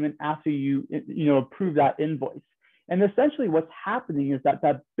that payment after you approve that invoice. And essentially what's happening is that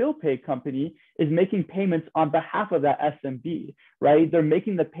bill pay company is making payments on behalf of that SMB, right? They're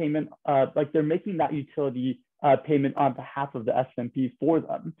making the payment, they're making that utility payment on behalf of the SMB for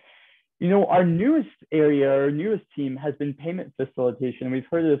them. Our newest area, our newest team has been payment facilitation. We've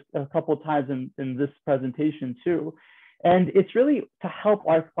heard this a couple of times in this presentation too. And it's really to help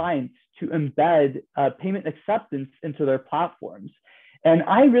our clients to embed payment acceptance into their platforms. And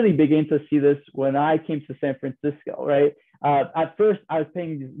I really began to see this when I came to San Francisco, right? At first, I was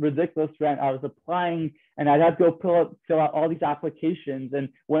paying ridiculous rent. I was applying and I'd have to go fill out all these applications. And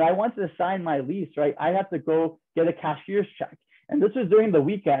when I wanted to sign my lease, right, I had to go get a cashier's check. And this was during the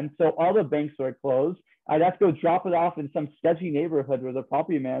weekend, so all the banks were closed. I'd have to go drop it off in some sketchy neighborhood where the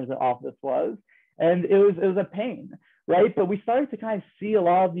property management office was. And it was a pain, right? But we started to kind of see a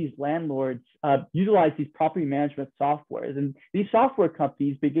lot of these landlords utilize these property management softwares. And these software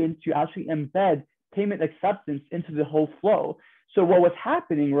companies begin to actually embed payment acceptance into the whole flow. So what was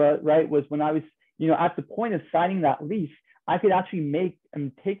happening, right, was when I was, at the point of signing that lease, I could actually make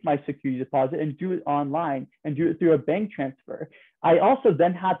and take my security deposit and do it online and do it through a bank transfer. I also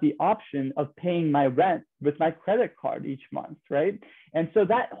then had the option of paying my rent with my credit card each month, right? And so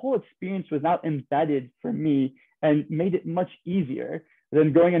that whole experience was now embedded for me and made it much easier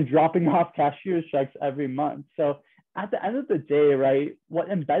than going and dropping off cashier's checks every month. So at the end of the day, right, what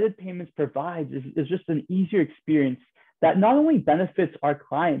embedded payments provides is just an easier experience that not only benefits our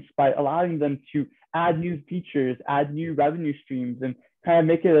clients by allowing them to add new features, add new revenue streams, and kind of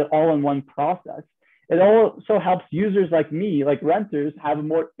make it an all-in-one process. It also helps users like me, like renters, have a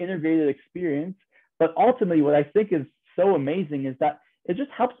more integrated experience. But ultimately, what I think is so amazing is that it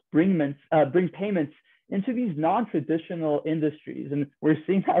just helps bring payments into these non-traditional industries. And we're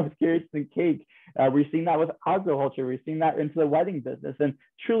seeing that with Carats Cake. We're seeing that with agriculture. We're seeing that into the wedding business. And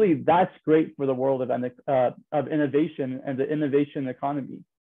truly, that's great for the world of innovation and the innovation economy.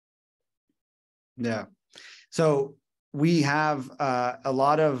 Yeah. So we have a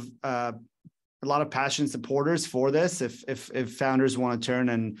lot of passionate supporters for this. If founders want to turn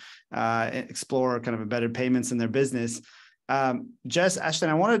and explore kind of embedded payments in their business. Jess, Ashton,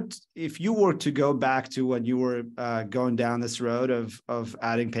 I wanted, if you were to go back to when you were going down this road of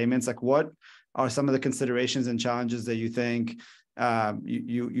adding payments, like what are some of the considerations and challenges that you think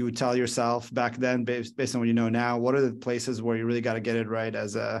you would tell yourself back then, based on what you know now? What are the places where you really got to get it right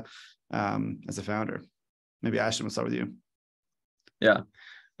as a founder? Maybe Ashton, we'll start with you. Yeah.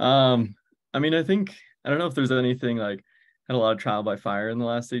 I mean, I don't know if there's anything like, had a lot of trial by fire in the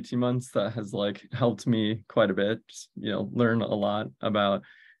last 18 months that has like helped me quite a bit. Just, learn a lot about,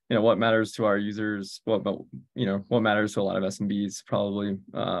 what matters to our users, what matters to a lot of SMBs probably,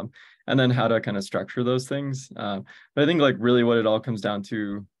 and then how to kind of structure those things. But I think like really what it all comes down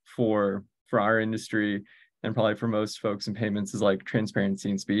to for our industry and probably for most folks in payments is like transparency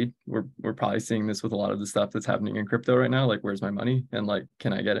and speed. We're probably seeing this with a lot of the stuff that's happening in crypto right now, like where's my money and like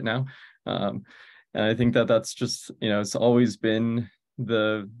can I get it now? And I think that that's just, it's always been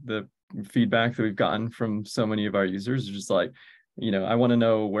the feedback that we've gotten from so many of our users, just like, I want to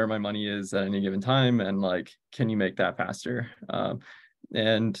know where my money is at any given time, and like, can you make that faster?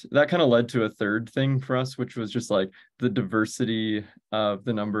 And that kind of led to a third thing for us, which was just like the diversity of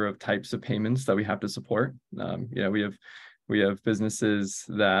the number of types of payments that we have to support. We have businesses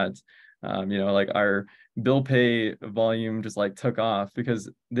that, like our bill pay volume just like took off because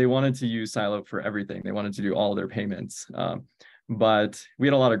they wanted to use Silo for everything. They wanted to do all their payments. But we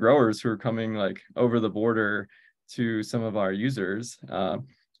had a lot of growers who were coming like over the border to some of our users,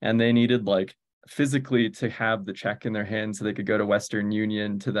 and they needed like physically to have the check in their hand so they could go to Western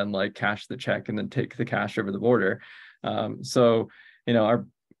Union to then like cash the check and then take the cash over the border. So,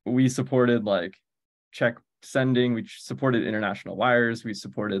 we supported like check sending, we supported international wires, we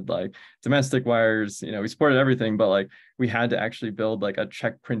supported like domestic wires, we supported everything, but like we had to actually build like a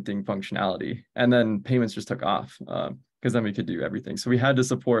check printing functionality, and then payments just took off. Because then we could do everything. So we had to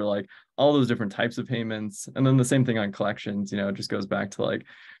support like all those different types of payments. And then the same thing on collections, it just goes back to like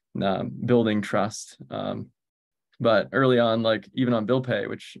building trust. But early on, like even on bill pay,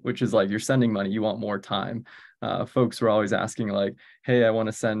 which is like you're sending money, you want more time. Folks were always asking like, hey, I want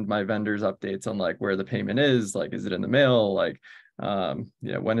to send my vendors updates on like where the payment is, like, is it in the mail? Like,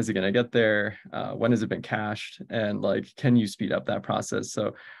 when is it going to get there? When has it been cashed? And like, can you speed up that process?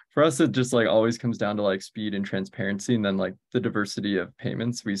 So for us, it just like always comes down to like speed and transparency, and then like the diversity of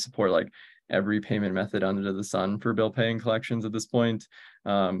payments. We support like every payment method under the sun for bill pay and collections at this point.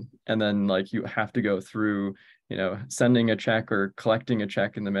 And then like you have to go through, sending a check or collecting a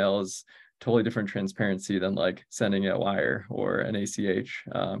check in the mail is totally different transparency than like sending a wire or an ACH.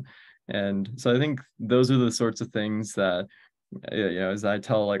 And so I think those are the sorts of things that, as I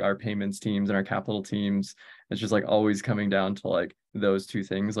tell like our payments teams and our capital teams, it's just like always coming down to like those two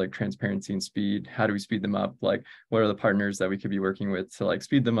things, like transparency and speed. How do we speed them up? Like, what are the partners that we could be working with to like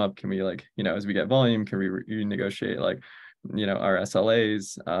speed them up? Can we like, as we get volume, can we renegotiate like, our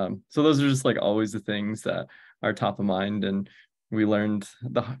SLAs? So those are just like always the things that are top of mind. And we learned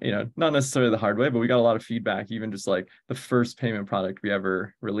not necessarily the hard way, but we got a lot of feedback, even just like the first payment product we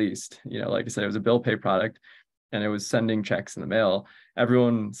ever released. Like I said, it was a bill pay product, and it was sending checks in the mail.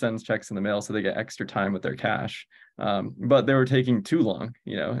 Everyone sends checks in the mail so they get extra time with their cash. But they were taking too long,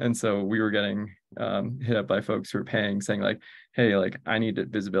 and so we were getting hit up by folks who were paying, saying like, hey, like I need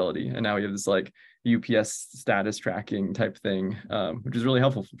visibility. And now we have this like UPS status tracking type thing, which is really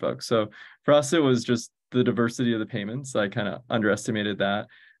helpful for folks. So for us, it was just the diversity of the payments. I kind of underestimated that.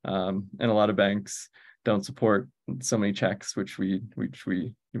 And a lot of banks don't support so many checks, which we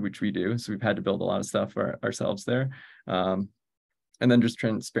do. So we've had to build a lot of stuff for ourselves there. And then just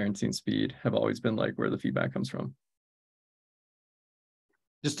transparency and speed have always been like where the feedback comes from.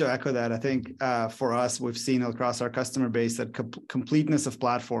 Just to echo that, I think for us, we've seen across our customer base that completeness of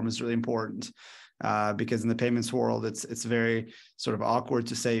platform is really important. Because in the payments world, it's very sort of awkward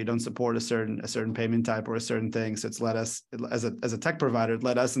to say you don't support a certain payment type or a certain thing. So it's led us as a tech provider, it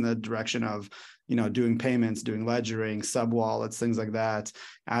led us in the direction of doing payments, doing ledgering, sub wallets, things like that,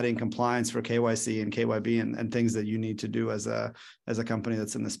 adding compliance for KYC and KYB and things that you need to do as a company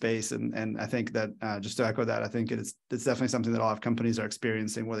that's in the space. And I think that just to echo that, I think it's definitely something that a lot of companies are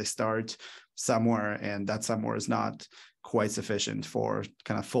experiencing, where they start somewhere and that somewhere is not quite sufficient for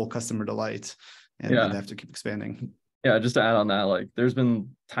kind of full customer delight. And they have to keep expanding. Yeah, just to add on that, like there's been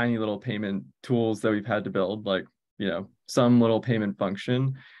tiny little payment tools that we've had to build, like, some little payment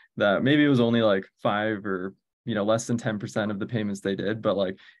function that maybe it was only like 5 or, less than 10% of the payments they did, but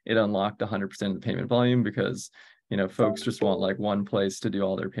like it unlocked 100% of the payment volume because, folks just want like one place to do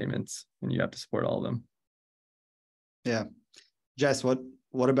all their payments, and you have to support all of them. Yeah. Jess, what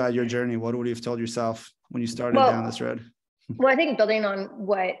about your journey? What would you have told yourself when you started down this road? Well, I think building on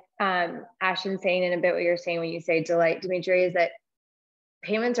what Ashton's saying and a bit what you're saying when you say delight, Dimitri, is that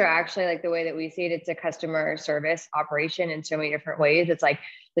payments are actually like the way that we see it. It's a customer service operation in so many different ways. It's like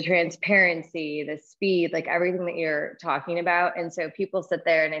the transparency, the speed, like everything that you're talking about. And so people sit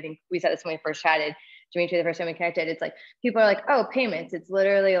there, and I think we said this when we first chatted, Dimitri, the first time we connected, it's like people are like, oh, payments. It's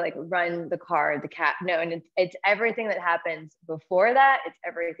literally like run the card, the cap. No, and it's everything that happens before that. It's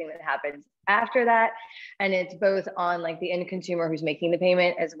everything that happens after that. And it's both on like the end consumer who's making the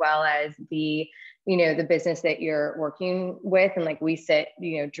payment, as well as the, the business that you're working with. And like we sit,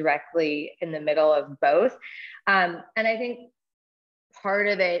 directly in the middle of both. And I think part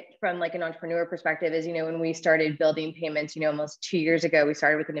of it from like an entrepreneur perspective is, when we started building payments, almost 2 years ago, we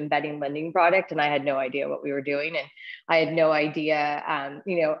started with an embedding lending product, and I had no idea what we were doing. And I had no idea,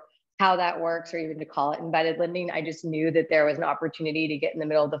 how that works, or even to call it embedded lending. I just knew that there was an opportunity to get in the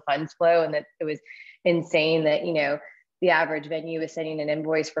middle of the funds flow, and that it was insane that, the average venue was sending an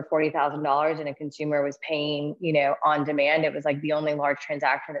invoice for $40,000 and a consumer was paying, on demand. It was like the only large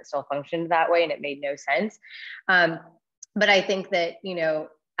transaction that still functioned that way, and it made no sense. But I think that,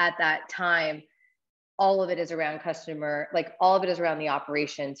 at that time, all of it is around all of it is around the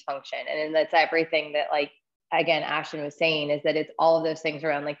operations function. And that's everything that, like, again, Ashton was saying, is that it's all of those things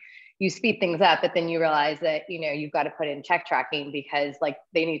around, like, you speed things up, but then you realize that, you've got to put in check tracking, because like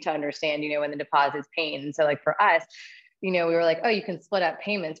they need to understand, when the deposit's paying. And so like for us, we were like, oh, you can split up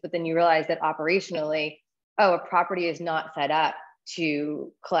payments, but then you realize that operationally, a property is not set up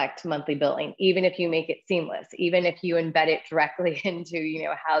to collect monthly billing, even if you make it seamless, even if you embed it directly into,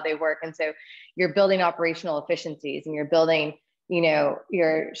 how they work. And so you're building operational efficiencies, and you're building,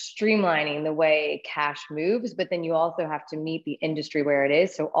 you're streamlining the way cash moves, but then you also have to meet the industry where it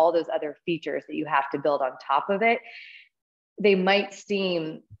is. So all those other features that you have to build on top of it, they might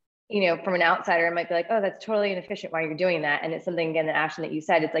seem, from an outsider, it might be like, oh, that's totally inefficient why you're doing that. And it's something, again, that Ashton, that you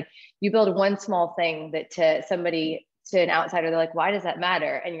said, it's like you build one small thing that to an outsider, they're like, why does that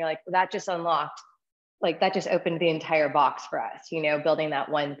matter? And you're like, well, that just unlocked, like that just opened the entire box for us, building that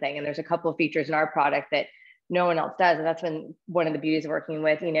one thing. And there's a couple of features in our product that no one else does. And that's when one of the beauties of working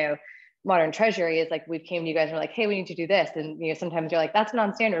with, Modern Treasury is like, we came to you guys and we're like, hey, we need to do this. And, sometimes you're like, that's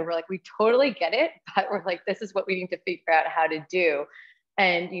non-standard. We're like, we totally get it, but we're like, this is what we need to figure out how to do.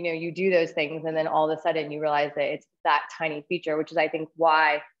 And, you do those things. And then all of a sudden you realize that it's that tiny feature, which is, I think,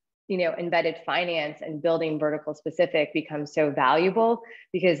 why, embedded finance and building vertical specific becomes so valuable,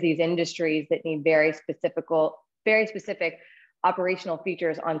 because these industries that need very specific operational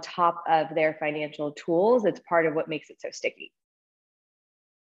features on top of their financial tools, it's part of what makes it so sticky.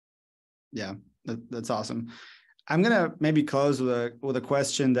 Yeah, that's awesome. I'm gonna maybe close with a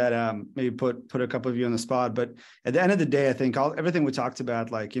question that maybe put a couple of you on the spot. But at the end of the day, I think everything we talked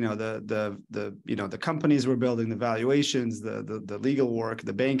about, like the companies we're building, the valuations, the legal work,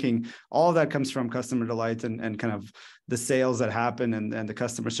 the banking, all of that comes from customer delight and kind of the sales that happen and the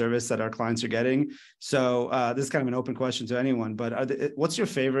customer service that our clients are getting. So this is kind of an open question to anyone. But what's your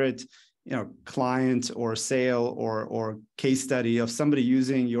favorite client or sale or case study of somebody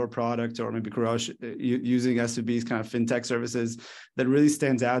using your product, or maybe Carats using SVB's kind of fintech services, that really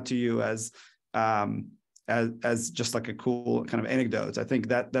stands out to you as just like a cool kind of anecdote? I think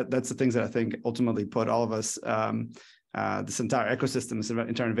that's the things that I think ultimately put all of us, this entire ecosystem, this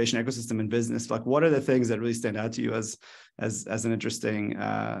entire innovation ecosystem in business. Like, what are the things that really stand out to you as an interesting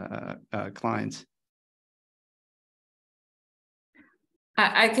client?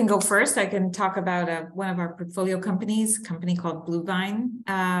 I can go first. I can talk about one of our portfolio companies, a company called Bluevine,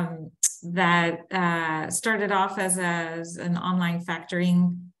 that started off as an online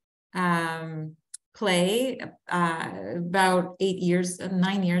factoring play about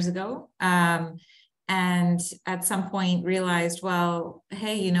 9 years ago. And at some point realized, well,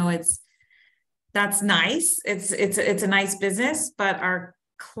 hey, that's nice. It's a nice business, but our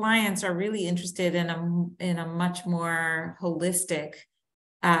clients are really interested in a much more holistic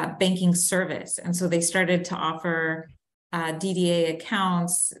banking service. And so they started to offer DDA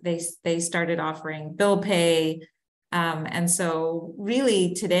accounts. They started offering bill pay. And so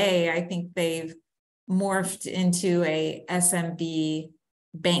really today, I think they've morphed into a SMB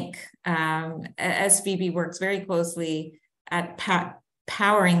bank. SVB works very closely at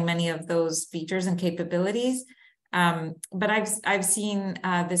powering many of those features and capabilities. But I've seen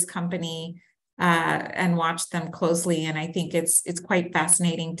this company and watched them closely, and I think it's quite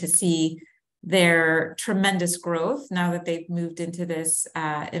fascinating to see their tremendous growth now that they've moved into this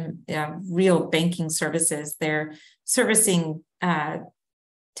real banking services. They're servicing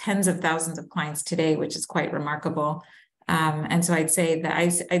tens of thousands of clients today, which is quite remarkable. And so I'd say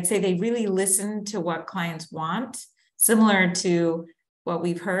they really listen to what clients want, similar to what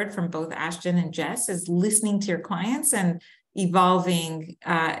we've heard from both Ashton and Jess, is listening to your clients and evolving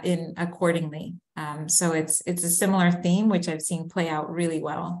in accordingly. So it's a similar theme, which I've seen play out really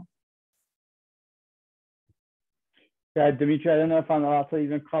well. Yeah, Dimitri, I don't know if I'm allowed to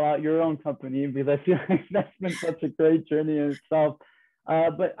even call out your own company, because I feel like that's been such a great journey in itself.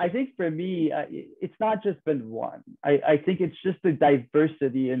 But I think for me, it's not just been one. I think it's just the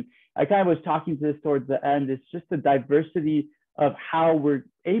diversity. And I kind of was talking to this towards the end. It's just the diversity of how we're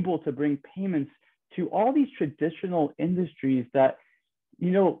able to bring payments to all these traditional industries that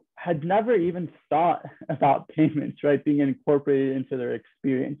had never even thought about payments, right, being incorporated into their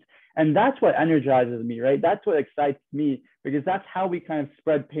experience. And that's what energizes me, right? That's what excites me, because that's how we kind of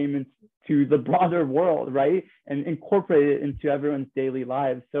spread payments to the broader world, right? And incorporate it into everyone's daily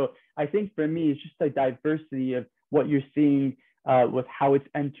lives. So I think for me, it's just a diversity of what you're seeing with how it's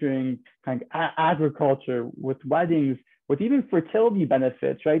entering kind of agriculture, with weddings, with even fertility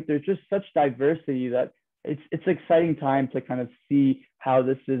benefits, right? There's just such diversity that it's an exciting time to kind of see how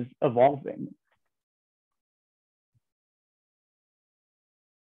this is evolving.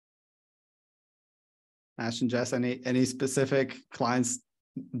 Ash and Jess, any specific clients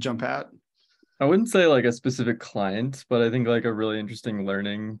jump out? I wouldn't say like a specific client, but I think like a really interesting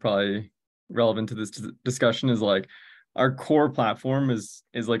learning, probably relevant to this discussion, is like our core platform is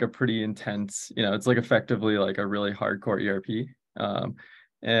like a pretty intense, it's like effectively like a really hardcore ERP.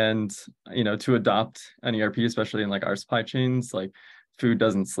 And to adopt an ERP, especially in like our supply chains, like food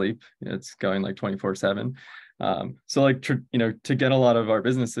doesn't sleep, it's going like 24/7. So like to get a lot of our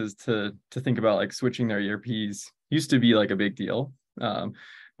businesses to think about like switching their ERPs used to be like a big deal. But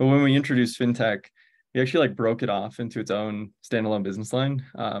when we introduced fintech, we actually like broke it off into its own standalone business line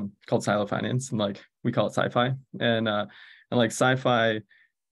called Silo Finance, and like we call it Sci-Fi. And like Sci-Fi,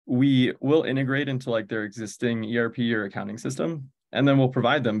 we will integrate into like their existing ERP or accounting system, and then we'll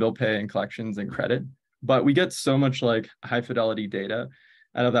provide them bill pay and collections and credit. But we get so much like high fidelity data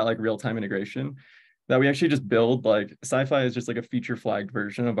out of that like real-time integration that we actually just build like Sci-Fi is just like a feature flagged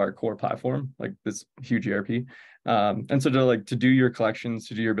version of our core platform, like this huge ERP. And so to do your collections,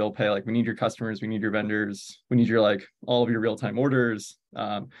 to do your bill pay, like we need your customers, we need your vendors, we need your like all of your real-time orders.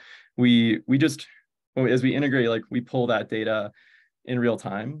 We just, as we integrate, like we pull that data in real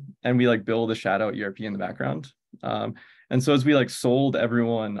time and we like build a shadow ERP in the background. And so as we like sold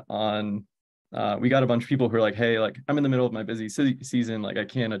everyone on, we got a bunch of people who are like, hey, like I'm in the middle of my busy season, like I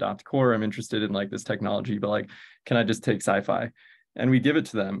can't adopt core, I'm interested in like this technology, but like, can I just take Sci-Fi? And we give it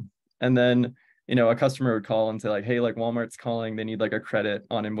to them. And then, a customer would call and say like, hey, like Walmart's calling, they need like a credit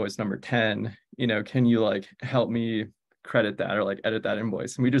on invoice number 10, can you like help me credit that or like edit that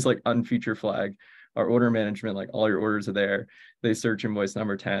invoice? And we just like unfeature flag our order management, like all your orders are there. They search invoice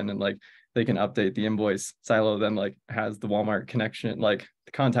number 10 and like they can update the invoice. Silo then like has the Walmart connection, like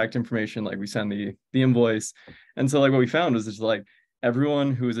the contact information, like we send the invoice. And so like what we found was just like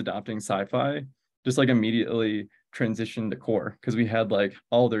everyone who was adopting Sci-Fi just like immediately transitioned to core, because we had like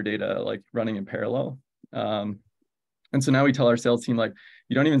all their data like running in parallel. And so now we tell our sales team, like,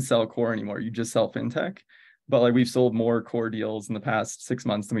 you don't even sell core anymore, you just sell fintech. But like we've sold more core deals in the past 6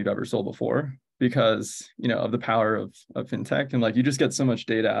 months than we've ever sold before, because of the power of fintech, and like you just get so much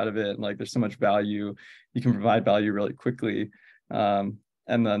data out of it, and like there's so much value, you can provide value really quickly,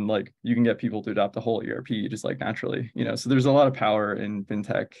 and then like you can get people to adopt the whole ERP just like naturally, so there's a lot of power in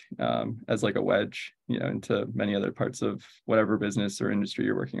fintech as like a wedge into many other parts of whatever business or industry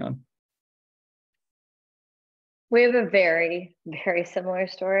you're working on. We have a very, very similar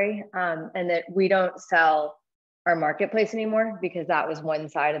story, and that we don't sell our marketplace anymore because that was one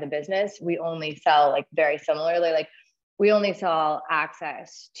side of the business. We only sell like very similarly, like we only sell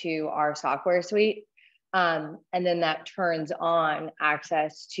access to our software suite. And then that turns on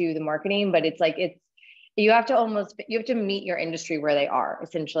access to the marketing, but you have to meet your industry where they are,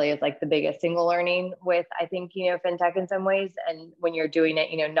 essentially, is like the biggest single learning with, I think, fintech in some ways. And when you're doing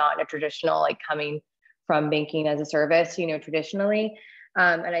it, not in a traditional, like coming from banking as a service, traditionally.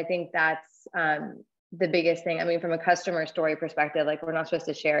 And I think that's, the biggest thing. I mean, from a customer story perspective, like we're not supposed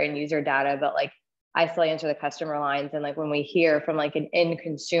to share end user data, but like I still answer the customer lines. And like when we hear from like an end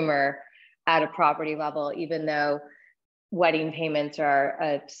consumer at a property level, even though wedding payments are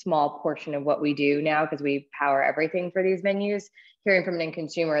a small portion of what we do now because we power everything for these venues, hearing from an end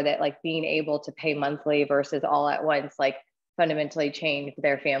consumer that like being able to pay monthly versus all at once, like fundamentally changed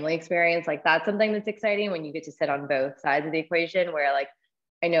their family experience. Like that's something that's exciting when you get to sit on both sides of the equation, where like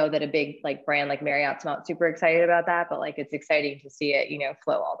I know that a big like brand like Marriott's not super excited about that, but like it's exciting to see it,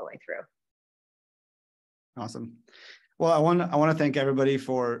 flow all the way through. Awesome. Well, I want to thank everybody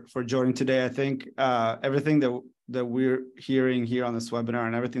for joining today. I think everything that we're hearing here on this webinar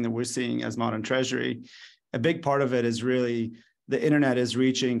and everything that we're seeing as Modern Treasury, a big part of it is really the internet is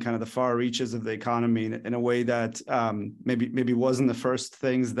reaching kind of the far reaches of the economy in a way that maybe wasn't the first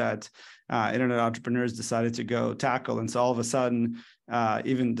things that internet entrepreneurs decided to go tackle. And so all of a sudden,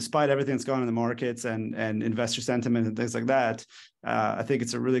 even despite everything that's going on in the markets and investor sentiment and things like that, I think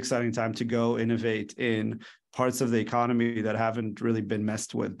it's a really exciting time to go innovate in parts of the economy that haven't really been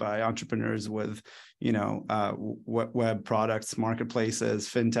messed with by entrepreneurs with, web products, marketplaces,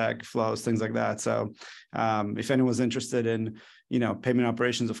 fintech flows, things like that. So if anyone's interested in, payment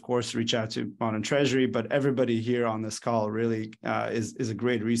operations, of course, reach out to Modern Treasury, but everybody here on this call really is a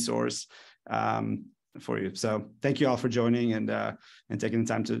great resource for you. So thank you all for joining and taking the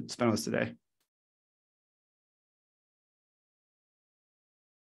time to spend with us today.